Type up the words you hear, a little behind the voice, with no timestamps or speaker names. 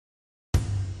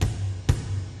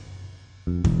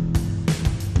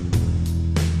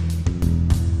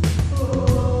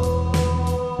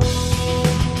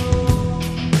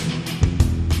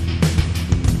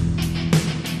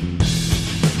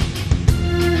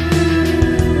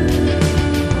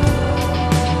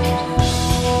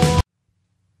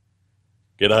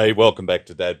G'day, welcome back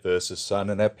to Dad vs Son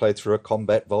and our playthrough of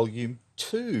Combat Volume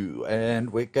 2.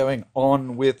 And we're going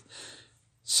on with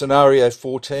Scenario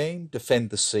 14, Defend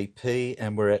the CP,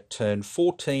 and we're at turn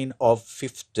 14 of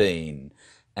 15.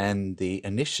 And the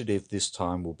initiative this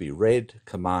time will be red,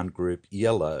 command group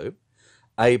yellow,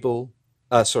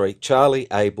 Charlie,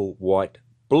 Able, white,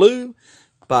 blue.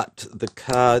 But the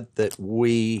card that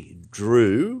we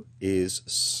drew is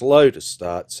slow to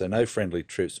start, so no friendly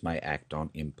troops may act on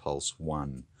impulse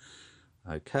 1.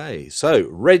 Okay, so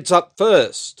red's up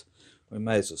first. We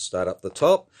may as well start up the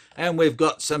top. And we've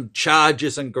got some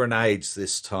charges and grenades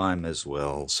this time as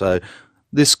well. So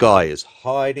this guy is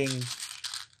hiding.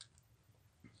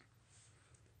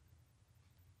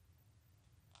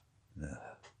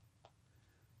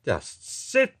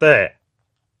 Just sit there.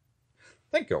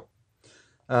 Thank you.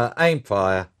 Aim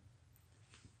fire.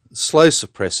 Slow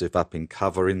suppressive up in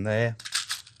cover in there.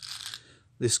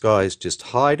 This guy is just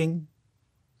hiding.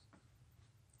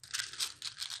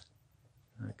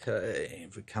 Okay,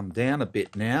 if we come down a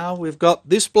bit now, we've got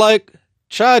this bloke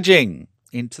charging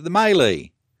into the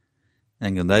melee.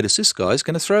 And you'll notice this guy's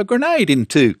going to throw a grenade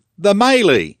into the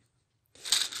melee.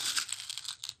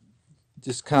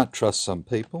 Just can't trust some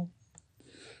people.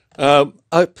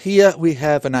 Up here we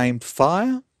have an aimed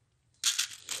fire.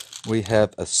 We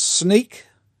have a sneak,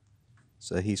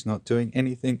 so he's not doing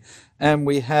anything. And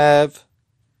we have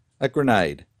a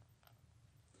grenade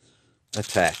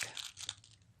attack.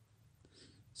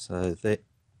 So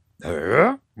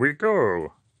there we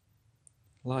go.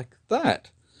 Like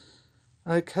that.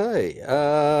 Okay,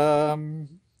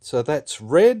 so that's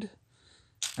red.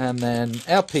 And then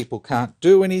our people can't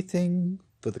do anything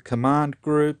for the command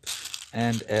group.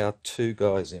 And our two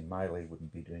guys in melee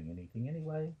wouldn't be doing anything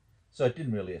anyway. So it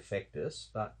didn't really affect us,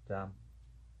 but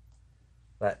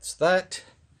that's that.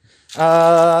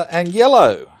 And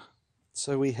yellow.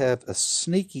 So we have a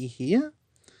sneaky here.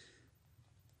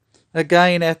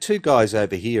 Again, our two guys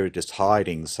over here are just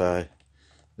hiding, so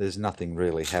there's nothing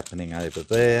really happening over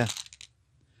there.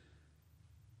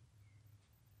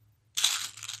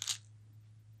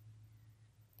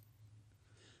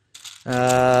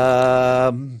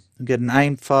 Get an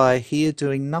aim fire here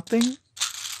doing nothing.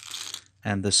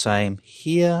 And the same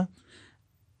here.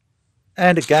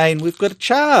 And again, we've got a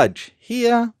charge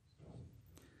here.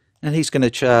 And he's going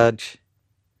to charge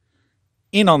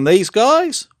in on these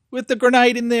guys with the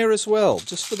grenade in there as well,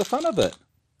 just for the fun of it.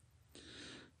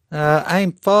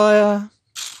 Aim fire.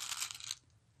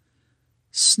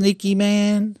 Sneaky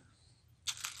man.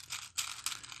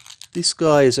 This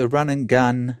guy is a run and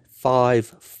gun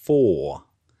 5-4.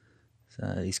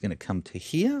 So he's going to come to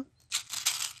here.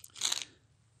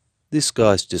 This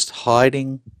guy's just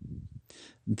hiding.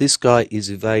 This guy is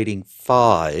evading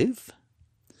 5.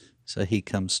 So he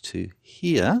comes to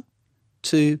here.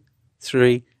 2,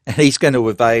 3. And he's going to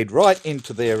evade right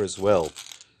into there as well.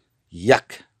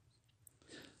 Yuck.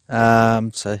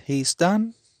 So he's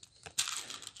done.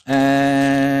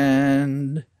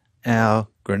 And our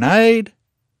grenade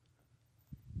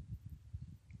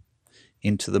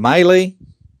into the melee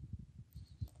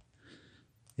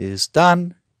is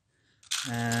done.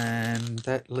 And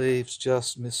that leaves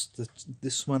just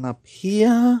this one up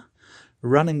here.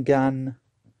 Run and gun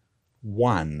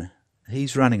 1.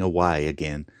 He's running away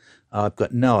again. I've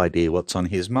got no idea what's on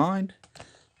his mind.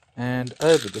 And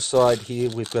over the side here,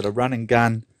 we've got a run and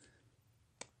gun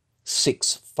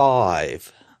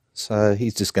 6-5. So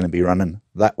he's just going to be running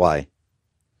that way.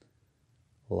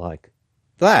 Like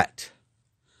that.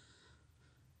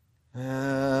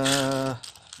 And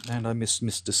I missed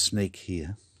Mr. Sneak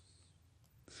here.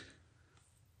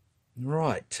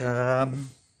 Right.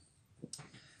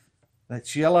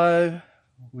 That's yellow.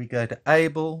 We go to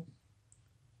Able.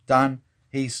 Done.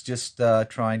 He's just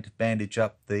trying to bandage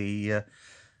up the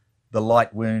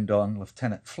light wound on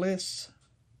Lieutenant Fliss.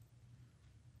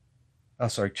 Oh,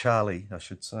 sorry, Charlie, I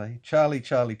should say. Charlie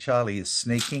is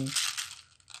sneaking,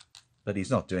 but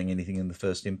he's not doing anything in the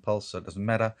first impulse, so it doesn't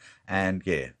matter. And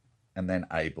yeah, and then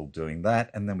Able doing that.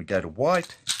 And then we go to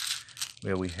white,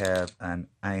 where we have an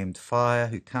aimed fire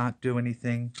who can't do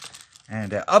anything.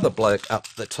 And our other bloke up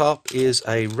the top is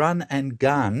a run and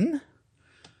gun.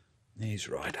 He's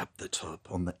right up the top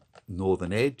on the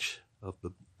northern edge of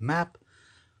the map.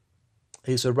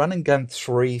 He's a run and gun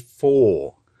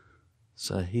 3-4.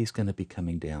 So he's going to be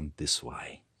coming down this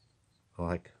way,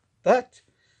 like that.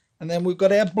 And then we've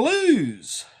got our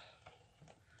blues.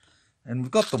 And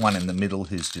we've got the one in the middle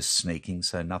who's just sneaking,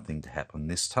 so nothing to happen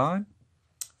this time.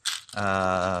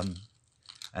 An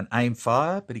aim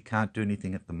fire, but he can't do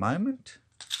anything at the moment.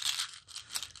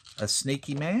 A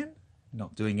sneaky man,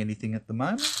 not doing anything at the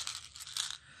moment.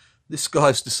 This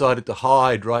guy's decided to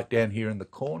hide right down here in the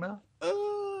corner.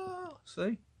 Oh,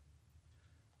 see?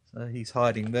 So he's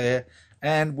hiding there.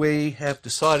 And we have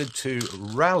decided to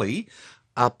rally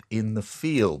up in the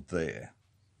field there.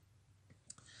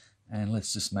 And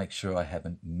let's just make sure I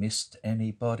haven't missed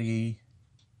anybody.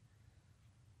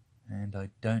 And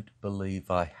I don't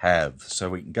believe I have. So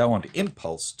we can go on to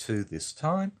Impulse 2 this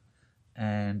time.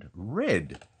 And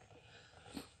red.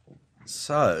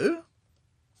 So,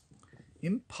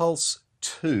 Impulse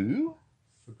 2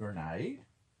 for grenade.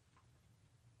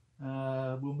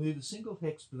 We'll move a single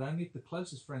hex, but only if the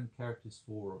closest friend character is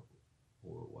 4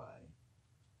 away.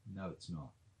 No, it's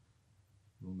not.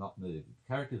 Will not move. If the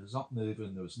character does not move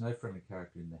and there was no friendly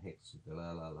character in the hex,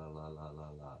 la la la la la la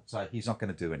la. So he's not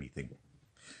going to do anything.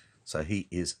 So he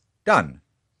is done.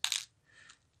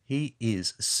 He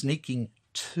is sneaking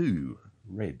 2.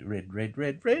 Red, red, red,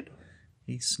 red, red.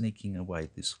 He's sneaking away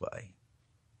this way.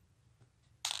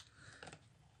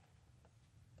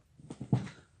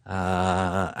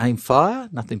 Aim fire,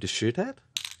 nothing to shoot at.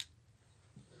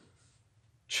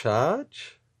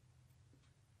 Charge,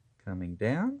 coming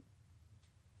down.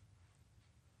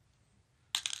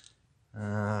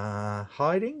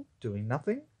 Hiding, doing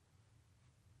nothing.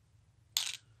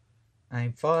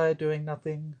 Aim fire, doing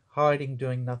nothing. Hiding,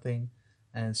 doing nothing.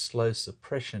 And slow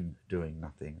suppression, doing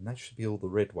nothing. And that should be all the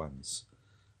red ones.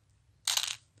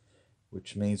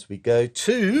 Which means we go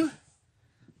to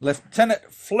Lieutenant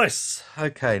Fliss.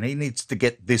 Okay, and he needs to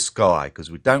get this guy because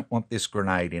we don't want this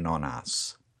grenade in on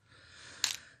us.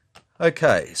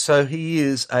 Okay, so he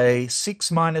is a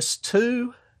 6 minus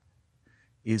 2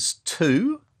 is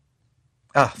 2.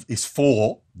 Is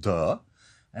 4, duh.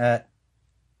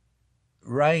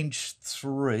 Range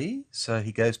 3, so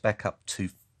he goes back up to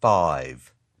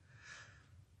 5.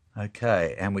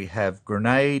 Okay, and we have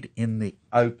grenade in the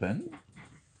open.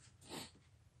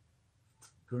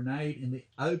 Grenade in the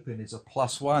open is a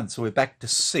 +1, so we're back to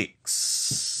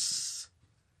 6.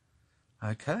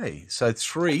 Okay, so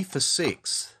 3 for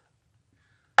 6.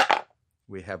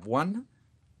 We have 1.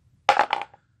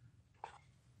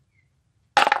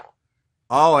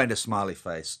 Oh, and a smiley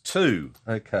face. 2.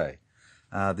 Okay.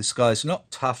 This guy's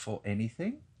not tough or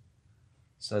anything.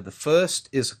 So the first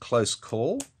is a close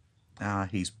call.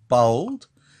 He's bold.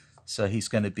 So he's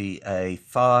going to be a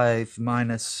 5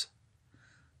 minus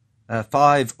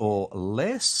 5 or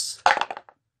less.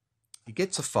 He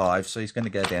gets a 5, so he's going to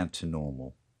go down to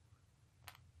normal.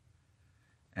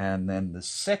 And then the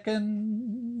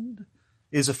second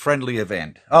is a friendly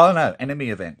event. Oh, no, enemy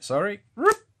event. Sorry.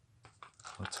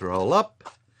 Let's roll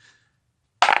up.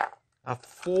 A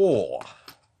 4.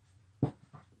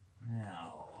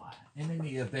 Now,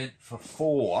 enemy event for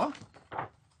 4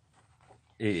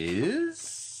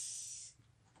 is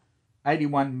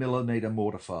 81mm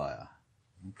mortar fire.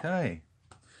 Okay.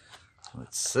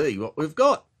 Let's see what we've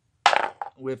got.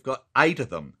 We've got 8 of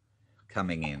them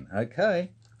coming in.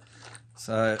 Okay.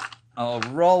 So I'll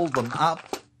roll them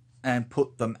up and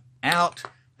put them out,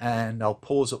 and I'll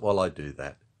pause it while I do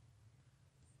that.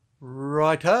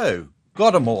 Righto.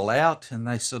 Got them all out, and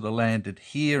they sort of landed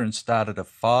here and started a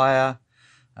fire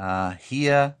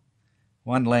here.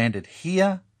 One landed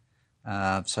here.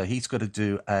 So he's got to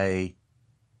do a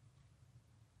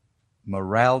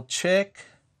morale check.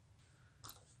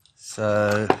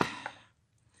 So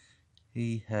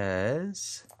he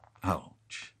has,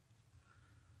 ouch.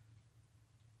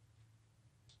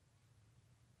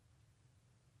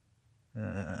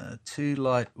 Two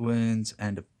light wounds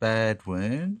and a bad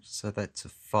wound, so that's a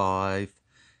 5,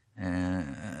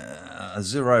 a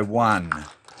 0-1.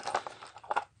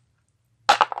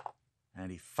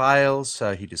 And he fails,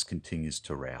 so he just continues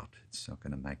to rout. It's not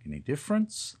going to make any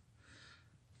difference.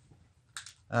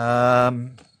 I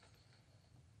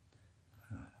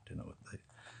don't know what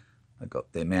I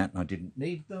got them out and I didn't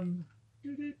need them.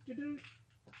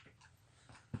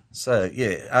 So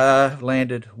yeah,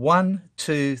 landed 1,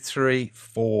 2, 3,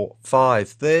 4,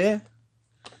 5 there.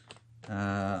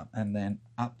 And then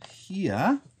up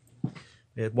here,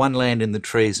 we had one land in the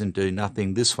trees and do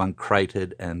nothing. This one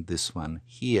cratered and this one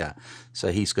here.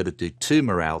 So he's got to do 2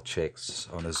 morale checks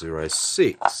on a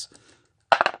 0-6.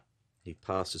 He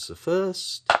passes the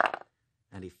first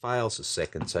and he fails the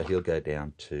second, so he'll go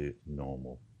down to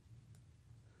normal.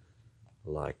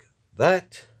 Like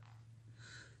that.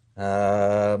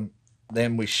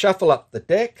 Then we shuffle up the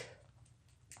deck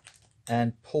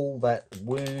and pull that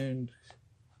wound,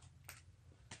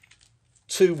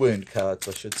 2 wound cards,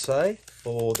 I should say,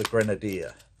 for the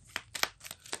Grenadier.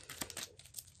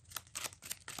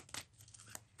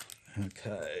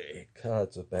 Okay,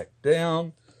 cards are back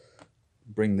down.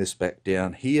 Bring this back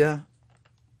down here.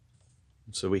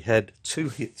 So we had 2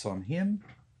 hits on him.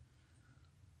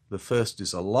 The first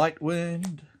is a light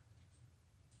wound.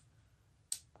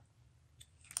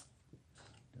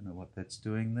 Don't know what that's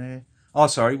doing there. Oh,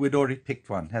 sorry, we'd already picked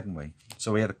one, hadn't we?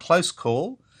 So we had a close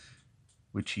call,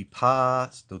 which he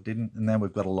passed or didn't, and then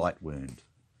we've got a light wound.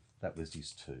 That was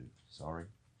his 2, sorry.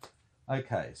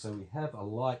 Okay, so we have a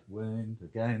light wound.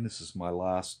 Again, this is my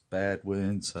last bad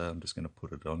wound, so I'm just going to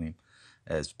put it on him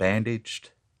as bandaged.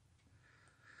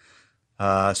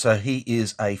 So he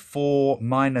is a 4 -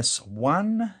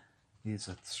 1. He's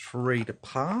a 3 to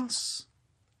pass.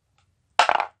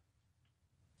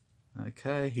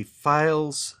 Okay, he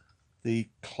fails the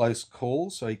close call,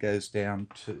 so he goes down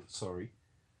to, sorry.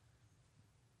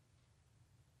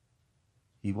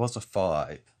 He was a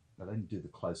 5, but I didn't do the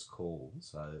close call,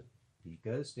 so he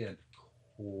goes down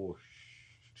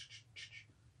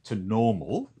to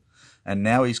normal, and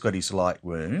now he's got his light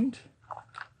wound.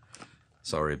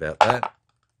 Sorry about that.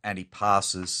 And he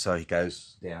passes, so he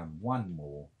goes down 1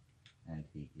 more, and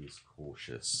he is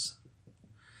cautious,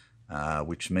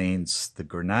 which means the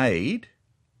grenade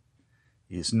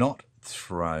is not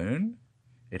thrown.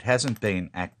 It hasn't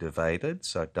been activated,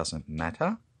 so it doesn't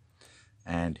matter,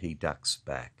 and he ducks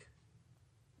back.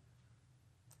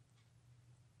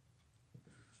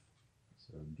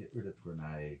 So we can get rid of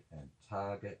grenade and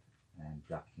target and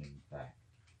duck him back.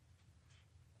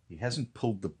 He hasn't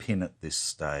pulled the pin at this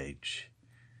stage,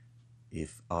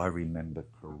 if I remember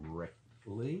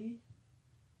correctly.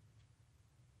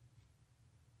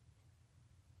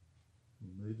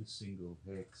 Remove a single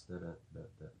hex.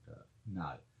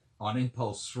 No. On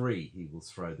impulse 3, he will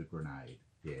throw the grenade.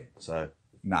 Yeah, so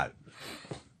no.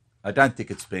 I don't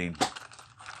think it's been,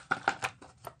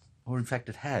 or in fact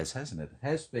it has, hasn't it? It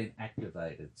has been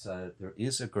activated, so there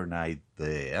is a grenade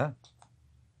there.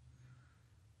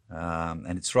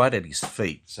 And it's right at his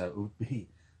feet, so it would be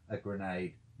a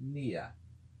grenade near,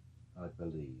 I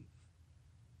believe.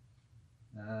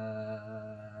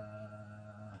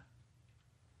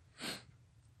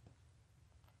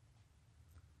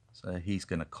 So he's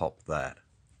going to cop that.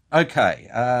 Okay,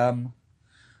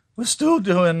 we're still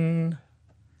doing...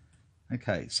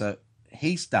 Okay, so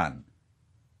he's done.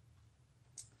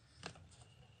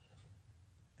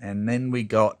 And then we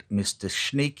got Mr.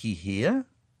 Sneaky here.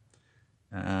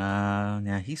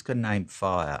 Now he's got an aim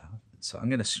fire, so I'm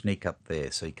going to sneak up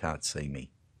there so he can't see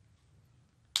me,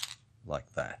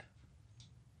 like that.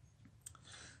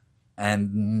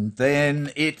 And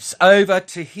then it's over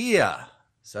to here.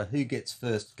 So who gets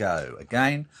first go?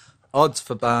 Again, odds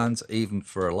for Barnes, even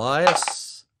for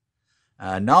Elias.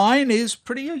 9 is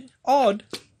pretty odd,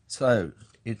 so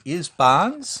it is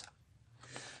Barnes,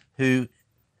 who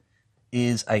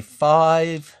is a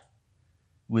 5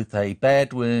 with a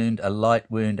bad wound, a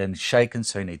light wound, and shaken,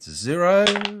 so he needs a 0,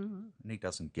 and he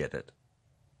doesn't get it.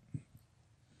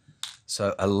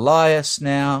 So Elias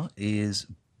now is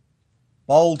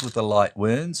bold with a light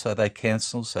wound, so they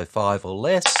cancel, so 5 or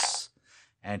less,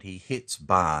 and he hits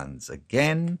Barnes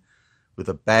again with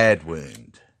a bad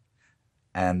wound,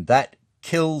 and that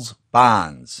kills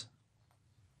Barnes.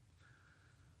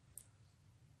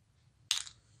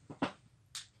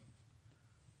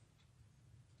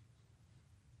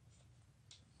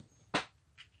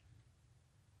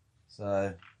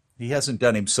 So he hasn't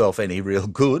done himself any real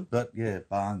good, but yeah,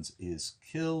 Barnes is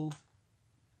killed.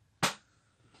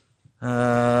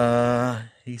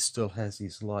 He still has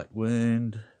his light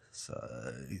wound,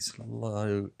 so he's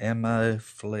low ammo,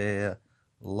 flare,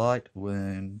 light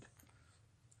wound.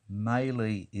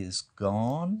 Melee is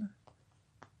gone.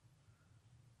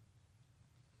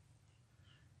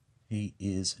 He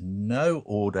is no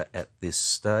order at this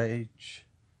stage.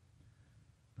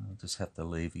 I'll just have to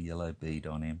leave a yellow bead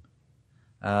on him.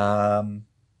 And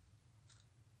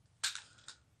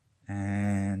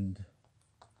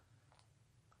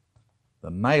the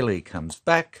melee comes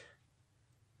back,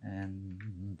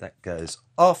 and that goes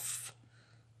off.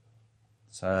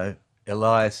 So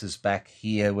Elias is back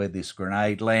here where this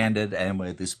grenade landed and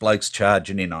where this bloke's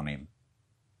charging in on him.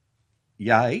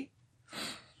 Yay.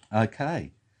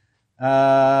 Okay.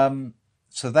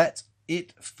 So that's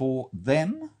it for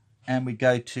them. And we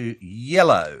go to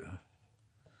yellow.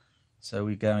 So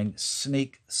we're going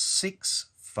sneak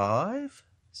 6, 5.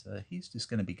 So he's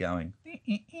just going to be going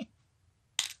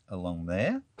along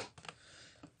there.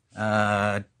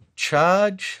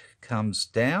 Charge comes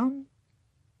down.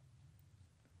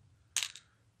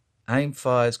 Aim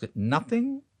fire's got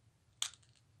nothing.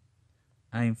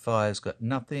 Aim fire's got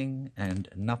nothing and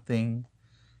nothing.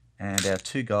 And our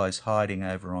two guys hiding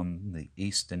over on the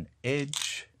eastern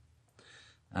edge.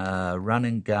 Run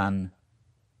and gun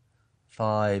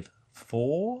 5-4.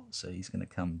 So he's going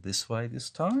to come this way this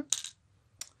time.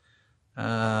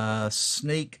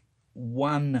 Sneak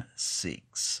 1-6.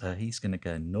 So he's going to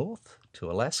go north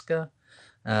to Alaska.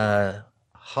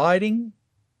 Hiding.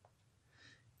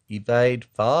 Evade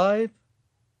 5.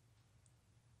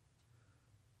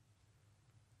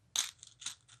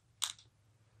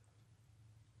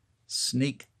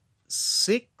 Sneak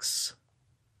 6.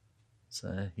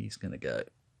 So he's going to go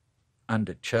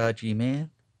under Chargy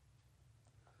Man.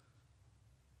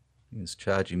 This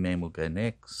Chargy Man will go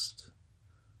next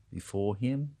before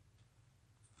him.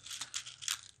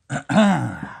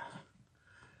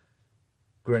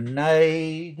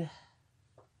 Grenade.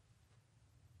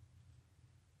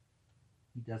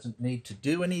 He doesn't need to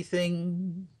do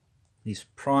anything. He's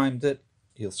primed it.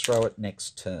 He'll throw it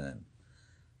next turn.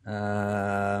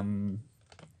 Come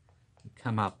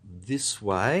up this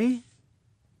way.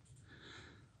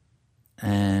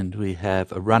 And we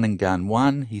have a run and gun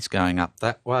 1. He's going up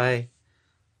that way.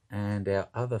 And our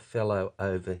other fellow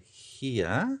over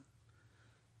here,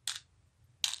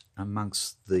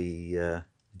 amongst the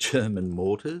German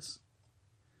mortars,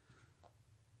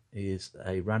 is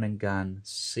a run and gun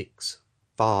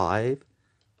 6-5.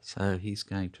 So he's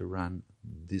going to run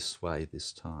this way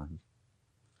this time.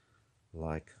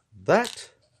 Like that.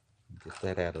 Get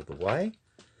that out of the way.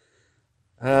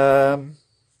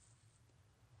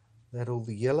 That all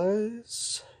the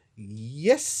yellows?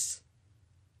 Yes.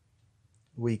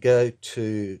 We go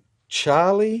to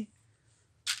Charlie,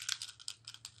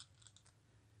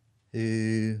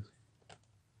 who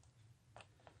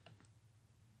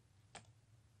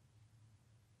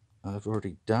I've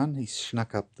already done. He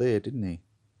snuck up there, didn't he?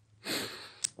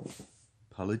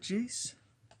 Apologies.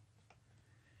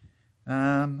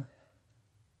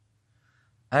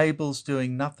 Abel's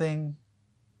doing nothing.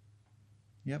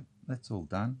 Yep, that's all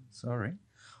done. Sorry.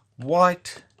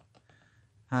 White,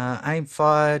 aim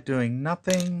fire doing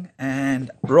nothing. And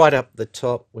right up the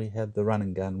top, we have the run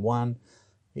and gun 1.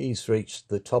 He's reached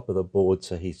the top of the board,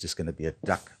 so he's just going to be a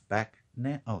duck back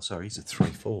now. Oh, sorry, he's a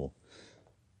 3-4.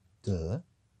 Duh.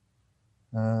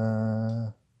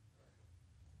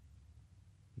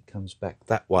 He comes back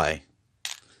that way.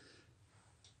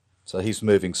 So he's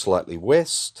moving slightly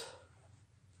west.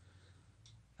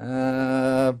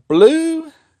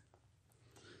 Blue,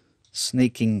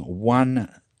 sneaking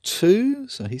 1-2.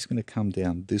 So he's going to come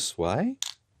down this way.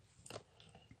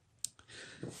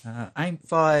 Aim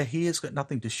fire here's got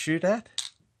nothing to shoot at.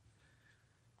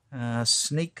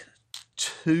 Sneak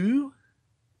 2.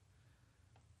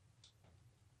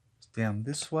 Down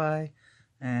this way.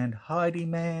 And Heidi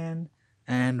Man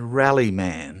and Rally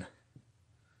Man.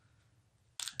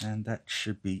 And that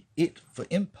should be it for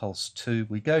Impulse 2.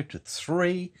 We go to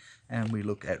 3 and we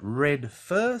look at red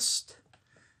first.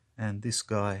 And this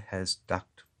guy has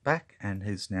ducked back and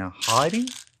is now hiding.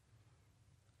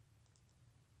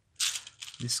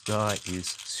 This guy is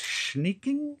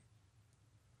sneaking.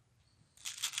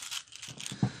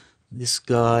 This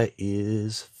guy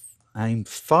is aim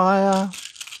fire.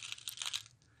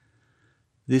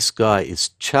 This guy is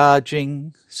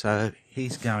charging. So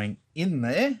he's going in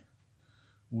there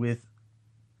with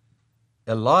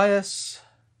Elias.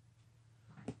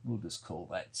 We'll just call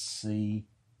that C.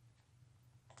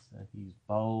 So he's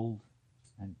bold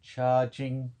and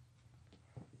charging.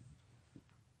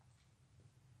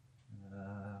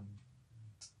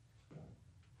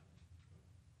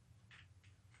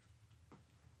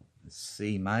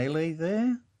 C melee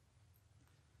there.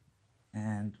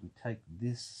 And we take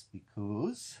this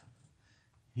because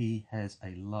he has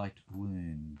a light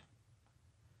wound.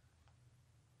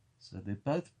 So they're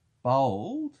both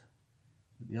bold.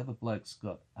 But the other bloke's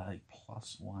got a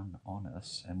 +1 on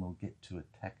us, and we'll get to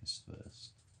attack us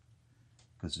first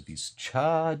because of his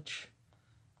charge.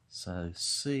 So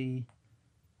C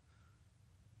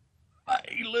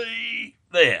melee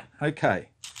there.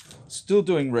 Okay, still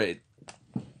doing red.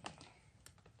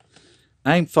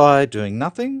 Aim fire doing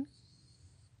nothing.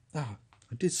 Oh,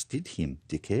 I just did him,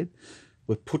 dickhead.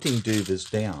 We're putting duvers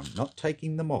down, not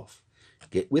taking them off.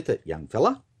 Get with it, young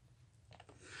fella.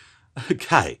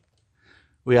 Okay,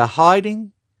 we are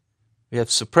hiding. We have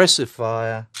suppressive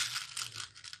fire.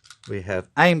 We have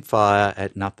aim fire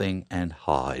at nothing and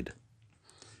hide.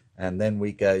 And then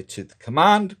we go to the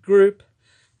command group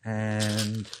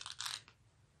and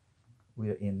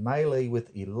we're in melee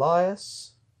with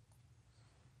Elias.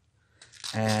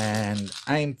 And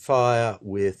aim fire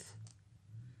with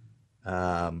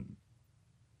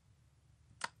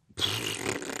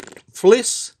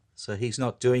Fliss, so he's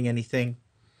not doing anything.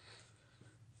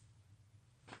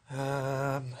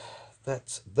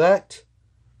 That's that.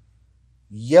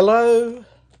 Yellow.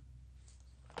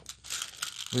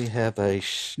 We have a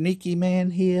sneaky man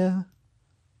here.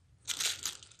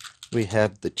 We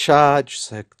have the charge,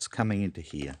 so it's coming into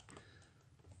here.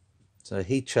 So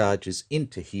he charges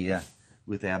into here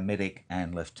with our medic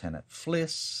and Lieutenant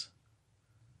Fliss.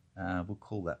 We'll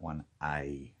call that one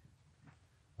A.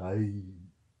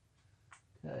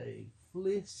 Okay,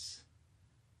 Fliss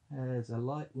has a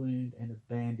light wound and a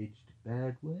bandaged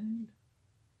bad wound.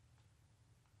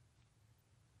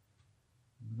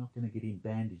 I'm not going to get him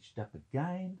bandaged up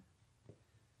again.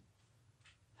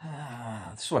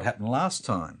 This is what happened last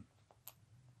time.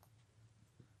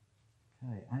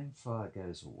 Okay, aim fire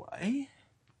goes away.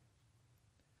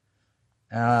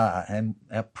 And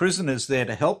our prisoner's there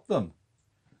to help them.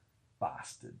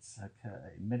 Bastards.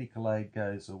 Okay, medical aid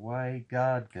goes away,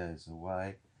 guard goes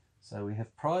away. So we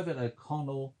have Private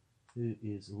O'Connell, who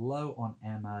is low on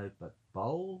ammo but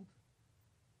bold.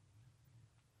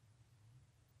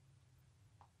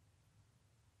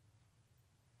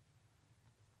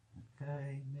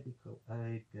 Okay, medical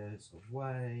aid goes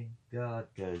away, guard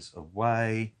goes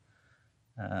away.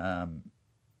 That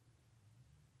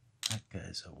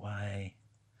goes away.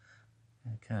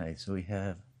 Okay, so we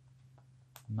have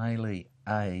melee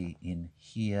A in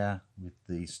here with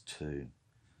these two.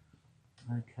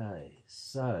 Okay,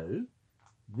 so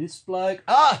this bloke,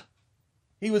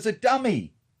 he was a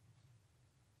dummy.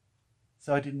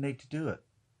 So I didn't need to do it.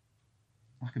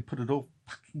 I can put it all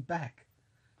fucking back.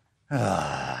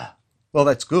 Well,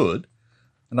 that's good.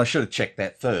 And I should have checked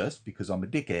that first because I'm a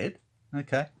dickhead.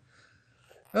 Okay.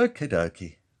 Okie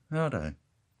dokie. Righto.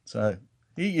 So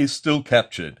he is still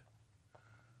captured.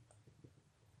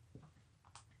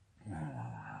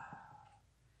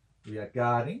 We are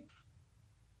guarding.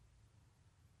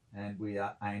 And we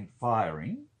are aim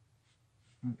firing.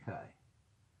 Okay.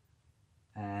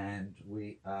 And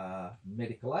we are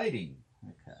medical aiding.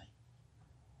 Okay.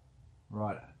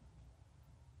 Righto.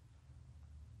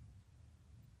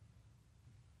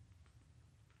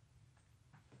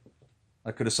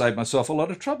 I could have saved myself a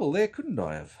lot of trouble there, couldn't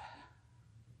I have?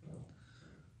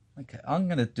 Okay, I'm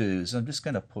going to do is I'm just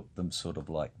going to put them sort of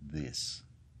like this.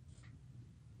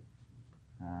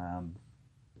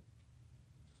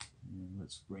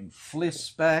 Let's bring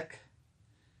Fliss back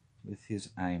with his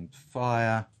aimed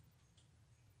fire.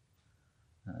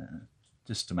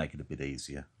 Just to make it a bit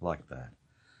easier, like that.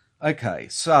 Okay,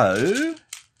 so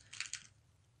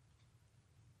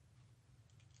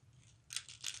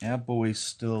our boys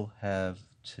still have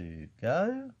to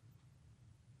go.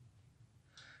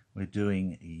 We're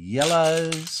doing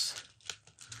yellows.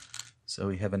 So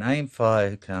we have an aim fire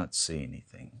who can't see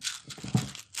anything.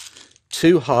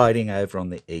 Two hiding over on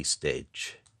the east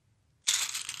edge.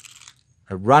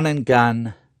 A run and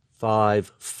gun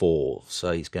 5-4.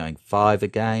 So he's going 5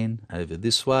 again over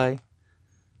this way.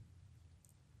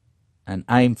 An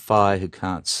aim fire who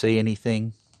can't see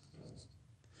anything.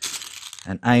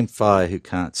 An aim fire who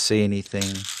can't see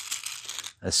anything.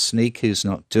 A sneak who's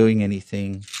not doing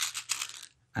anything.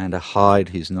 And a hide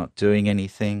who's not doing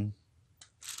anything.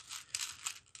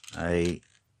 A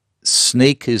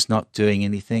sneak who's not doing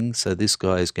anything, so this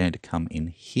guy is going to come in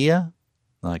here,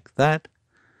 like that.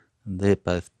 And they're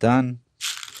both done.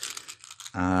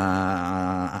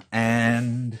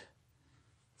 And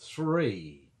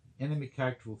 3. Enemy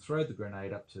character will throw the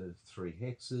grenade up to 3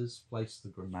 hexes. Place the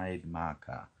grenade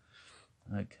marker.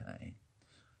 Okay.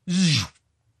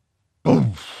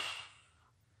 Boom.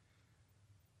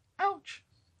 Ouch.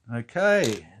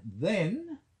 Okay,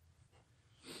 then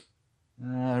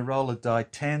roll a die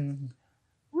 10.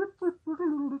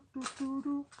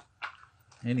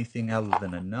 Anything other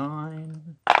than a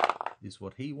 9 is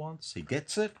what he wants. He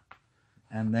gets it.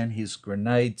 And then his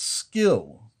grenade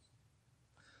skill.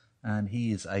 And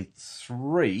he is a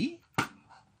 3.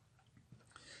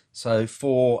 So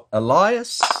for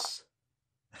Elias,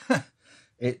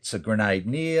 it's a grenade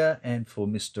near. And for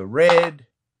Mr. Red,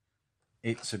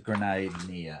 it's a grenade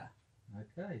near.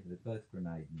 Okay, they're both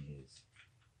grenade nears.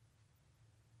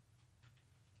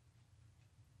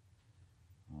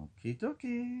 Okie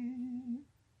dokie.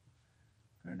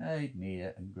 Grenade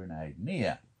near and grenade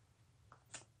near.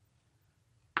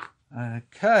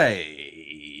 Okay.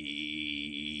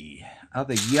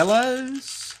 Other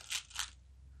yellows.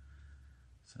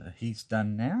 So he's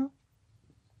done now.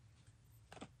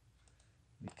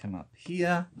 We come up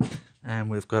here and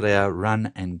we've got our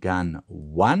run and gun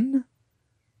 1.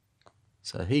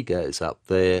 So he goes up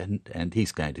there and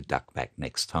he's going to duck back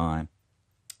next time.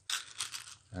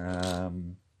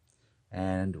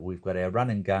 And we've got our run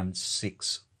and gun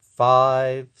 6,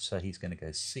 5. So he's going to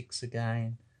go 6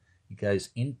 again. He goes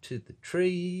into the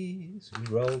trees. We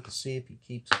roll to see if he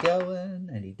keeps going,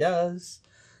 and he does.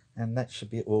 And that should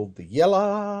be all the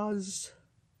yellows.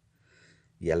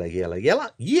 Yellow, yellow, yellow.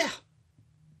 Yeah.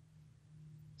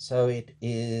 So it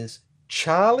is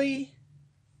Charlie,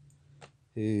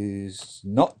 who's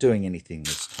not doing anything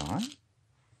this time.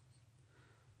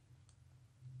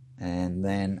 And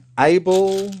then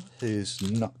Abel, who's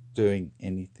not doing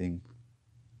anything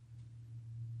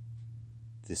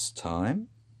this time.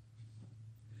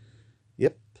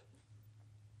 Yep.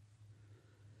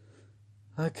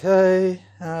 Okay.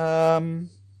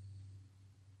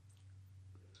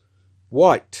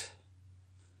 White.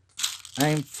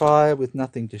 Aim, fire with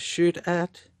nothing to shoot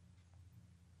at.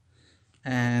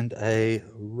 And a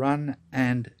run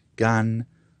and gun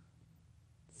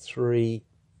 3,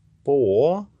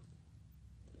 4.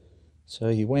 So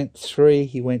he went 3,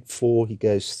 he went 4, he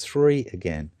goes 3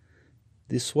 again.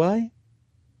 This way.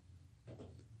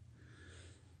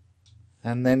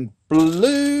 And then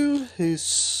blue,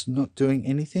 who's not doing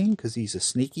anything because he's a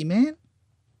sneaky man.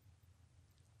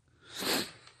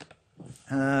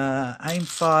 Aim,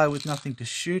 fire with nothing to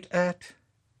shoot at.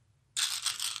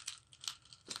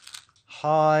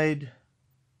 Hide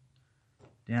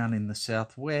down in the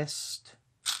southwest.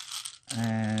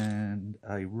 And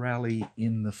a rally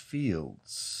in the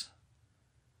fields.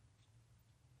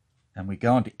 And we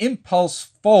go on to impulse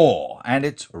 4, and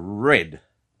it's red.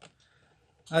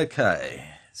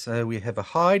 Okay, so we have a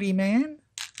hidey man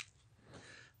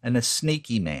and a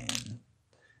sneaky man.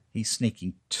 He's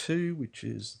sneaking 2, which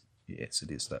is, yes,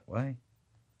 it is that way,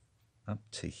 up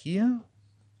to here.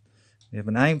 We have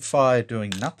an aim, fire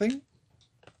doing nothing.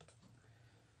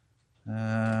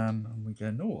 And we go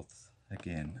north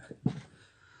again.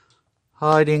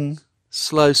 Hiding,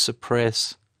 slow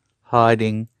suppress,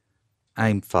 hiding,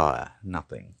 aim, fire,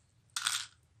 nothing.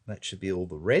 That should be all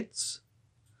the reds.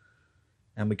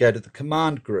 And we go to the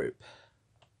command group.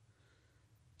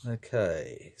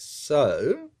 Okay,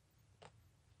 so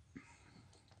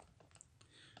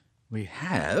we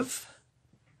have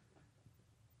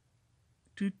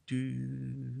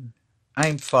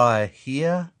aim, fire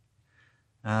here.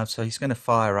 So he's going to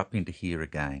fire up into here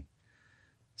again.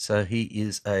 So he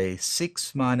is a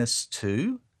 6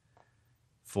 -2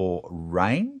 for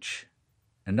range.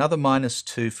 Another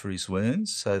 -2 for his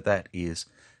wounds. So that is,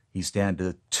 he's down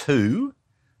to 2.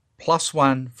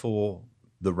 +1 for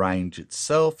the range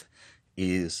itself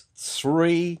is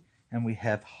 3. And we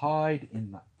have hide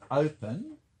in the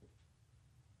open.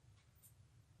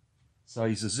 So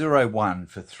he's a 0-1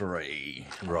 for 3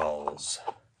 rolls.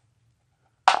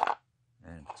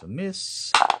 And it's a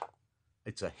miss.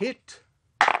 It's a hit.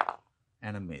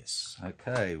 And a miss.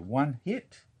 Okay, 1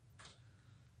 hit.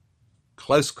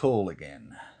 Close call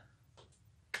again.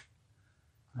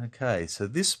 Okay, so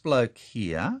this bloke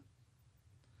here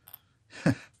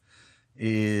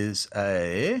is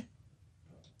a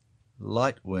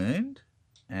light wound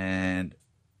and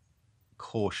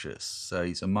cautious. So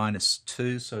he's a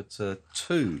 -2, so it's a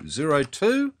 2.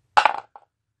 0-2.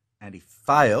 And he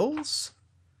fails.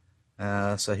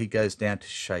 So he goes down to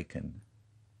shaken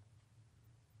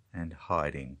and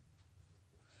hiding.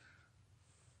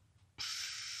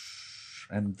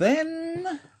 And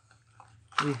then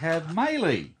we have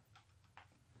melee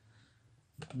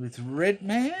with red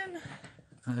man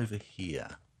over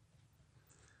here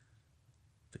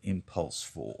for impulse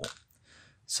 4.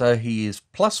 So he is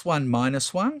 +1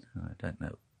 -1. I don't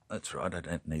know. That's right, I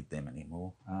don't need them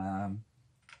anymore.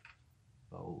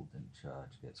 Bold and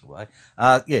charge gets away.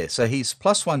 Yeah, so he's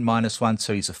 +1 -1,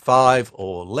 so he's a 5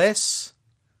 or less.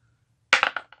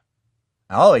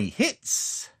 Oh, he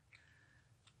hits.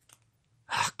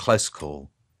 Close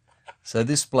call. So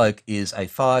this bloke is a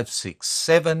 5, 6,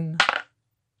 7,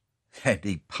 and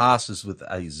he passes with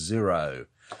a 0,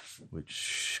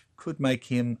 which could make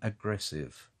him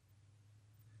aggressive.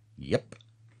 Yep.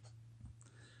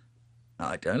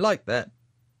 I don't like that.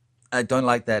 I don't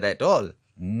like that at all.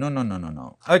 No, no, no, no,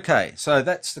 no. Okay, so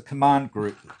that's the command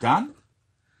group done.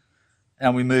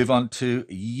 And we move on to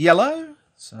yellow.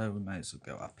 So we may as well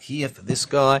go up here for this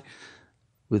guy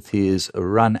with his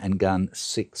run and gun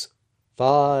 6,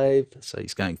 5. So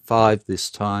he's going 5 this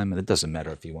time. And it doesn't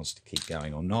matter if he wants to keep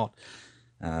going or not,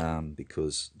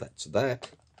 because that's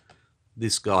that.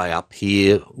 This guy up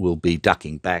here will be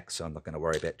ducking back, so I'm not going to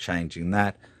worry about changing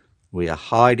that. We are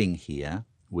hiding here.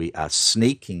 We are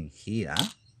sneaking here.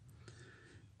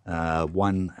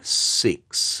 1,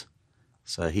 6.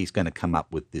 So he's going to come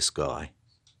up with this guy.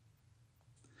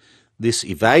 This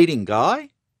evading guy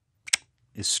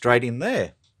is straight in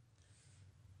there.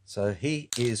 So he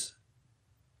is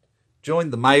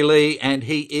joined the melee, and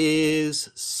he is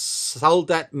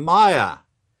Soldat Meyer,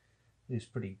 who's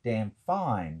pretty damn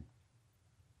fine.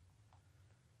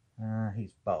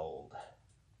 He's bold.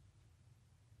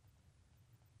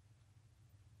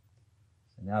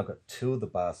 So now I've got two of the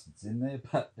bastards in there,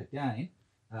 but again,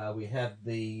 we have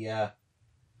the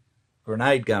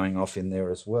grenade going off in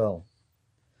there as well.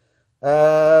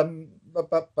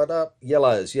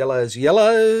 Yellows, yellows,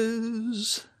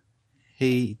 yellows.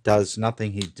 He does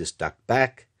nothing. He just ducked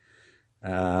back.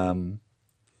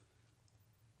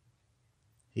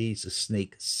 He's a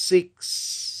sneak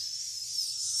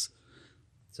 6.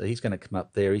 So he's going to come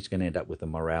up there. He's going to end up with a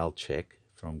morale check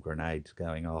from grenades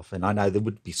going off. And I know there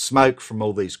would be smoke from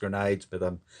all these grenades, but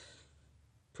I'm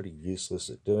pretty useless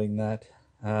at doing that.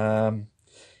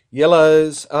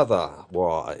 Yellows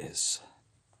otherwise.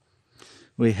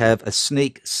 We have a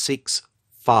sneak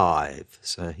 6-5.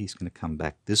 So he's going to come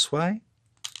back this way.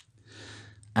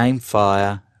 Aim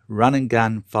fire, run and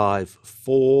gun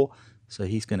 5-4. So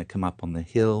he's going to come up on the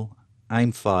hill.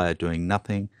 Aim fire doing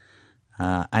nothing.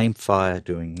 Aim fire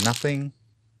doing nothing.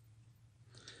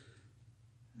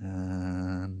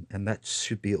 And that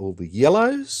should be all the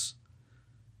yellows.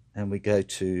 And we go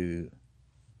to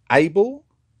Abel.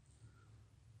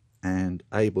 And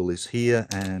Abel is here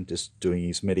and just doing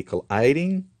his medical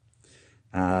aiding.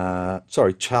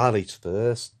 Sorry, Charlie's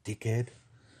first, dickhead.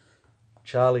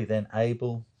 Charlie, then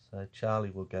Abel. So Charlie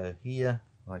will go here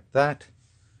like that.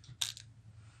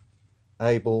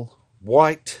 Abel,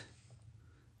 white.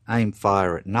 Aim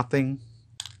fire at nothing.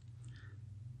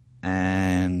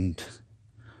 And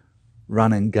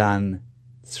run and gun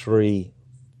 3-4.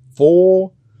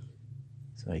 So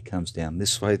he comes down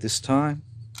this way this time.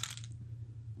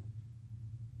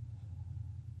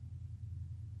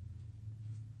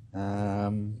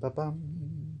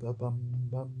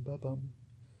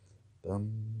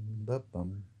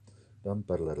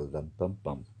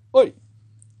 Oi!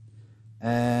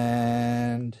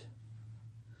 And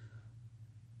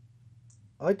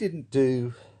I didn't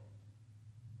do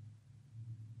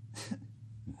oh,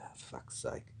 fuck's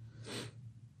sake.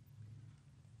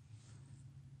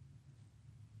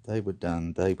 They were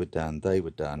done,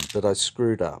 but I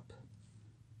screwed up.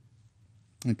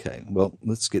 Okay, well,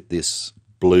 let's get this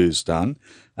blues done.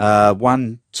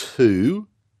 1, 2.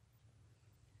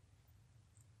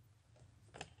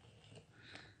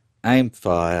 Aim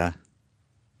fire.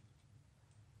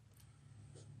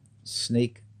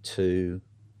 Sneak 2.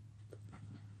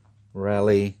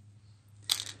 Rally.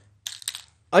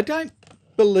 I don't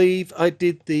believe I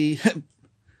did the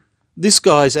this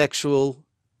guy's actual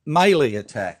melee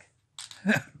attack.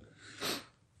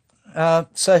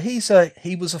 So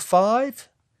he was a 5.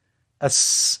 A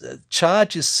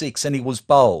charge is 6, and he was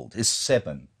bold is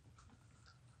 7.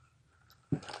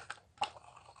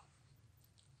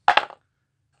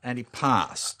 And he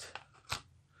passed.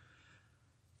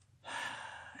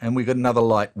 And we got another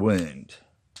light wound.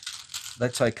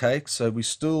 That's okay. So we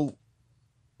still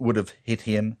would have hit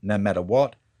him no matter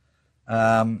what.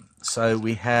 So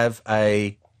we have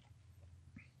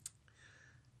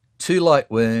 2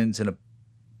 light wounds and a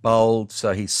bold.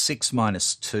 So he's 6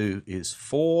 minus 2 is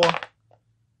 4.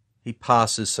 He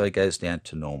passes, so he goes down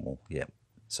to normal. Yeah.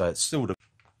 So it's still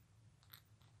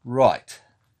right.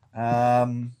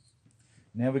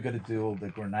 Now we've got to do all the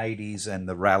grenades and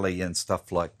the rally and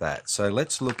stuff like that. So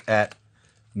let's look at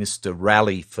Mr.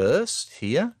 Rally first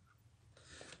here.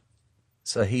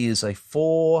 So he is a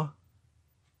 4,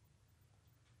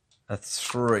 a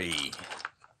 3.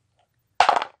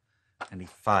 And he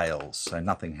fails, so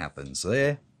nothing happens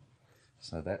there.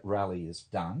 So that rally is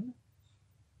done.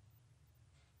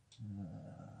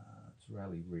 Let's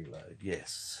rally reload,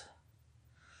 yes.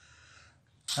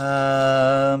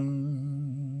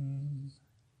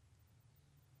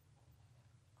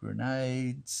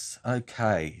 Grenades.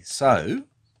 Okay, so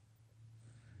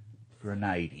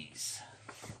grenades.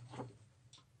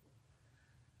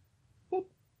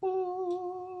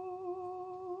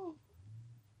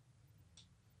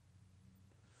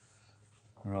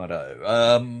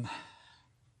 Righto.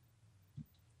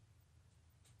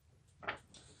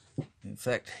 In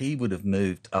fact, he would have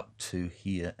moved up to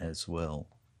here as well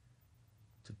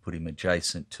to put him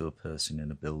adjacent to a person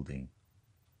in a building.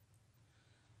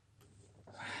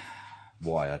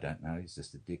 Why, I don't know. He's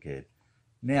just a dickhead.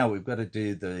 Now we've got to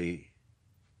do the...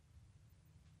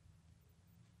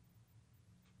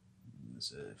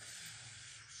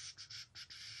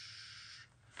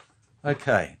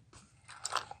 Okay.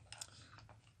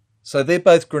 So they're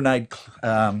both grenade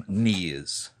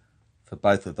nears for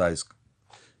both of those.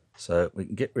 So we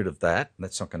can get rid of that.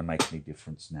 That's not going to make any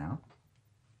difference now.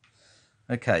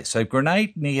 Okay, so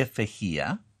grenade near for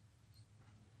here,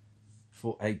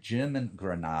 for a German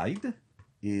grenade,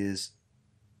 is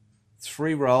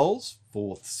 3 rolls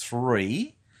for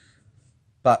 3,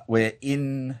 but we're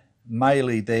in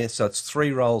melee there, so it's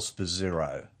 3 rolls for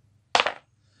 0.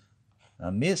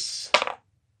 A miss,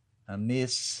 a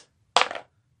miss,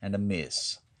 and a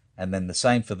miss. And then the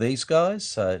same for these guys.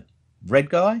 So red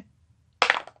guy,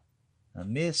 a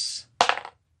miss,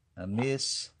 a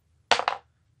miss,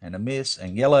 and a miss.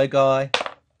 And yellow guy,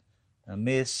 a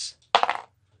miss,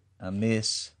 a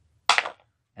miss,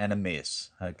 and a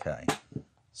miss. Okay,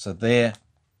 so they're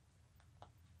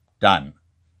done.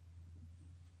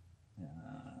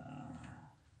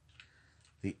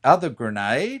 The other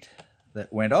grenade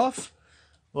that went off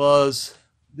was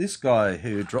this guy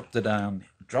who dropped it at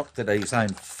his own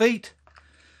feet.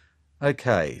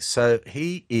 Okay, so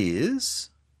he is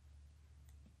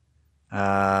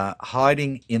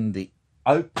hiding in the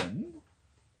open,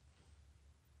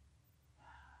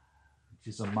 which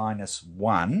is a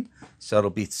 -1. So it'll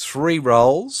be 3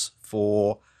 rolls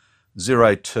for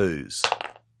 0 2s.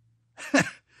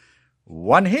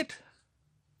 1 hit.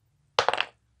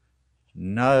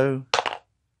 No.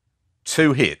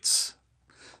 2 hits.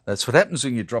 That's what happens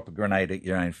when you drop a grenade at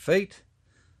your own feet.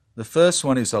 The first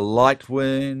one is a light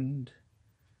wound,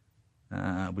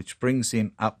 which brings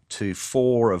him up to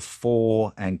 4 of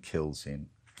 4 and kills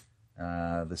him.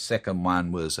 The second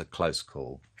one was a close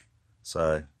call.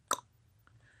 So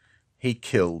he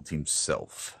killed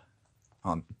himself.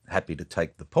 I'm happy to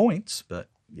take the points, but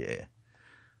yeah.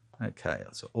 Okay,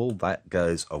 so all that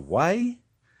goes away.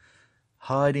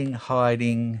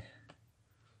 Hiding.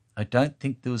 I don't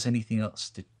think there was anything else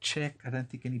to check. I don't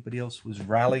think anybody else was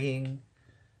rallying.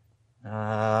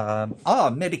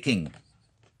 Medicing.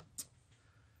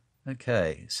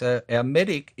 Okay, so our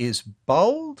medic is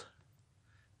bold.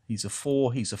 He's a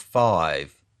 4, he's a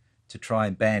 5 to try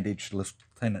and bandage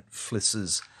Lieutenant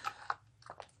Fliss's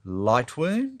light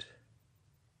wound.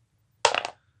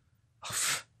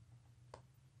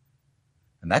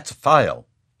 And that's a fail.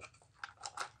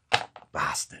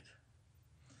 Bastard.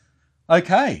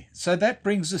 Okay, so that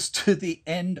brings us to the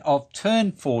end of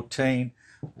turn 14.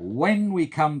 When we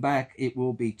come back, it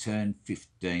will be turn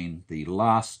 15, the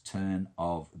last turn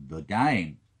of the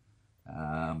game.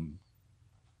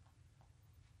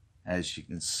 As you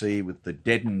can see with the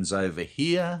dead ones over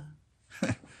here,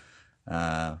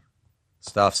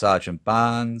 Staff Sergeant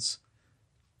Barnes,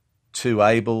 2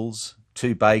 Abels,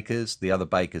 2 Bakers, the other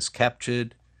Bakers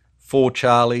captured, 4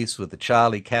 Charlies with the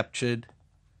Charlie captured,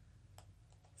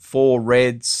 4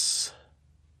 Reds,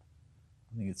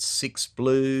 I think it's 6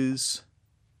 Blues,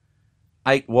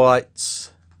 8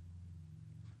 Whites,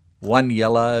 1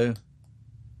 Yellow,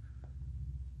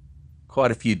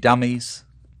 quite a few dummies.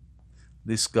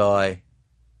 This guy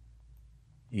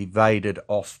evaded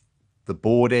off the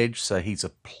board edge, so he's a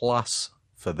plus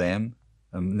for them,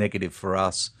 a negative for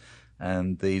us.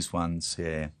 And these ones,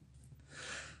 yeah.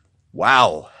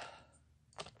 Wow.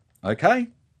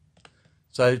 Okay.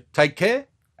 So take care,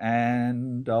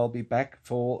 and I'll be back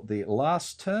for the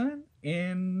last turn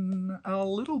in a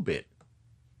little bit.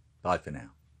 Bye for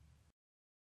now.